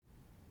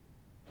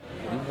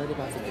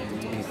about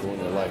 50 people in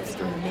their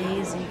life.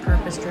 Amazing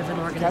purpose-driven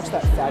organization. Catch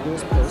that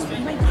fabulous post.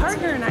 My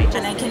partner and I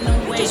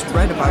just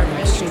read about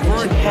an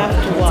extraordinary. You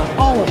have to watch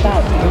all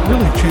about it. It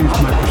really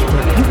changed my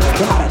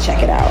perspective. You gotta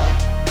check it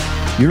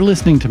out. You're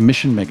listening to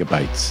Mission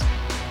Megabytes,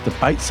 the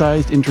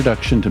bite-sized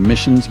introduction to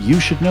missions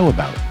you should know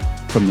about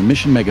from the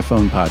Mission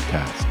Megaphone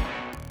podcast.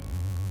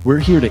 We're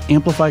here to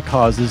amplify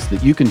causes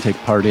that you can take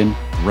part in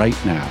right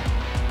now.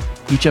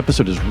 Each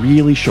episode is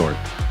really short,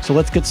 so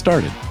let's get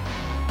started.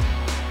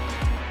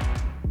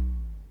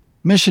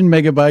 Mission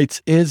Megabytes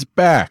is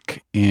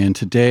back, and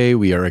today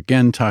we are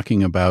again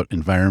talking about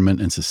environment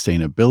and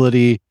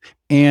sustainability,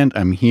 and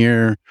I'm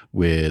here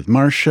with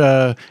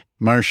Marcia.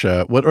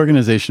 Marcia, what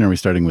organization are we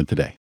starting with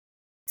today?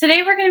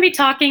 Today we're going to be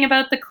talking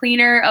about the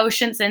Cleaner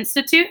Oceans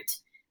Institute.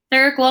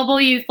 They're a global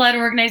youth-led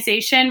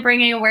organization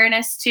bringing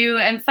awareness to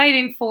and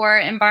fighting for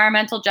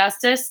environmental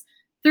justice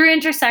through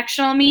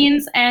intersectional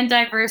means and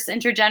diverse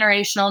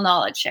intergenerational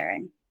knowledge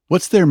sharing.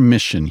 What's their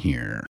mission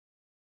here?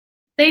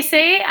 They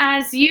say,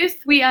 as youth,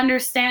 we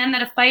understand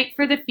that a fight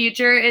for the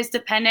future is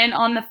dependent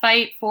on the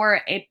fight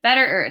for a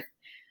better Earth.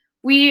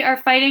 We are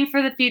fighting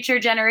for the future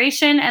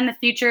generation and the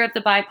future of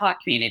the BIPOC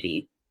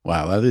community.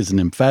 Wow, that is an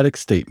emphatic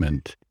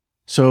statement.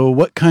 So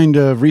what kind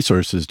of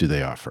resources do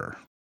they offer?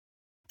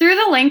 Through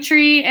the link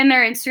tree in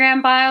their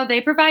Instagram bio,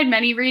 they provide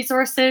many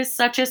resources,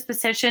 such as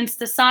petitions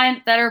to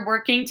sign that are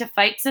working to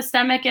fight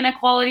systemic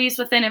inequalities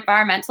within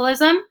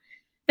environmentalism.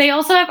 They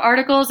also have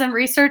articles and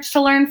research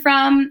to learn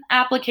from,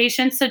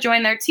 applications to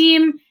join their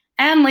team,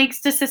 and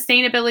links to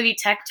sustainability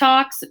tech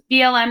talks,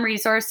 BLM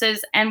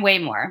resources, and way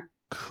more.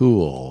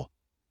 Cool.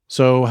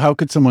 So how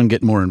could someone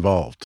get more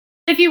involved?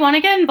 If you want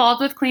to get involved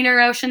with Cleaner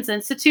Oceans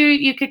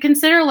Institute, you could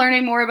consider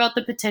learning more about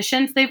the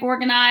petitions they've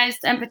organized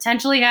and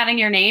potentially adding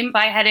your name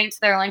by heading to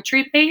their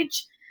Linktree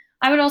page.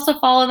 I would also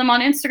follow them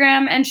on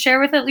Instagram and share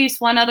with at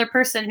least one other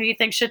person who you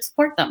think should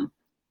support them.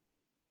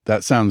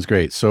 That sounds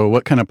great. So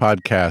what kind of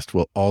podcast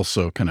will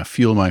also kind of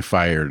fuel my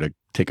fire to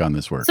take on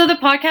this work? So the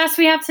podcast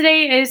we have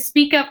today is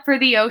Speak Up for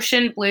the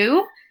Ocean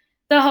Blue.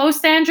 The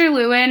host, Andrew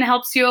Lewin,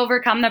 helps you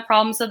overcome the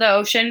problems of the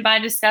ocean by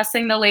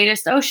discussing the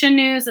latest ocean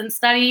news and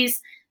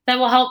studies that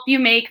will help you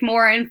make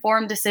more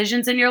informed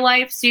decisions in your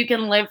life so you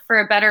can live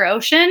for a better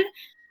ocean.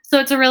 So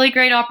it's a really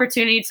great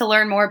opportunity to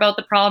learn more about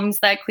the problems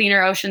that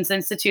Cleaner Oceans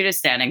Institute is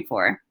standing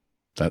for.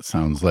 That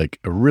sounds like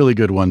a really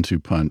good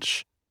 1-2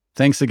 punch.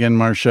 Thanks again,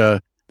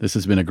 Marcia. This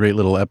has been a great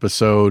little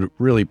episode,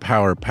 really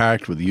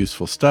power-packed with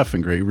useful stuff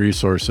and great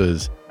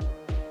resources.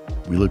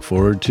 We look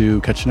forward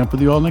to catching up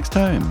with you all next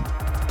time.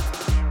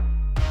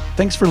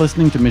 Thanks for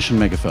listening to Mission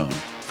Megaphone.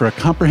 For a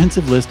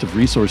comprehensive list of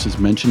resources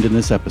mentioned in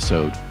this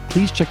episode,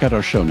 please check out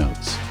our show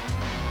notes.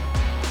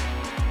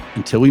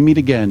 Until we meet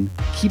again,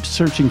 keep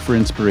searching for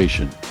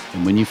inspiration,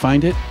 and when you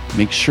find it,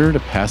 make sure to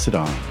pass it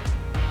on.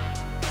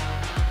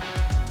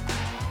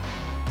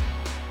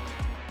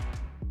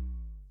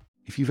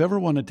 If you've ever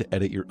wanted to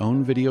edit your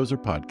own videos or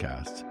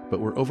podcasts, but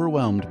were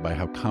overwhelmed by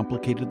how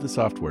complicated the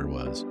software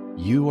was,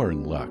 you are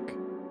in luck.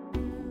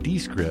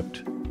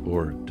 Descript,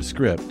 or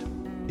Descript,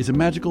 is a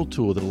magical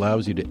tool that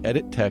allows you to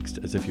edit text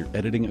as if you're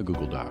editing a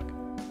Google Doc.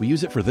 We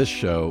use it for this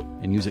show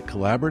and use it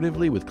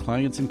collaboratively with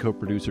clients and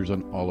co-producers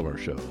on all of our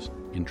shows.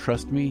 And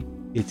trust me,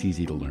 it's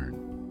easy to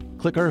learn.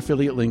 Click our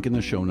affiliate link in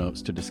the show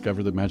notes to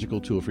discover the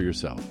magical tool for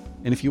yourself.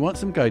 And if you want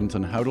some guidance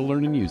on how to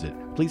learn and use it,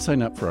 please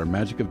sign up for our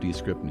Magic of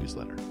Descript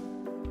newsletter.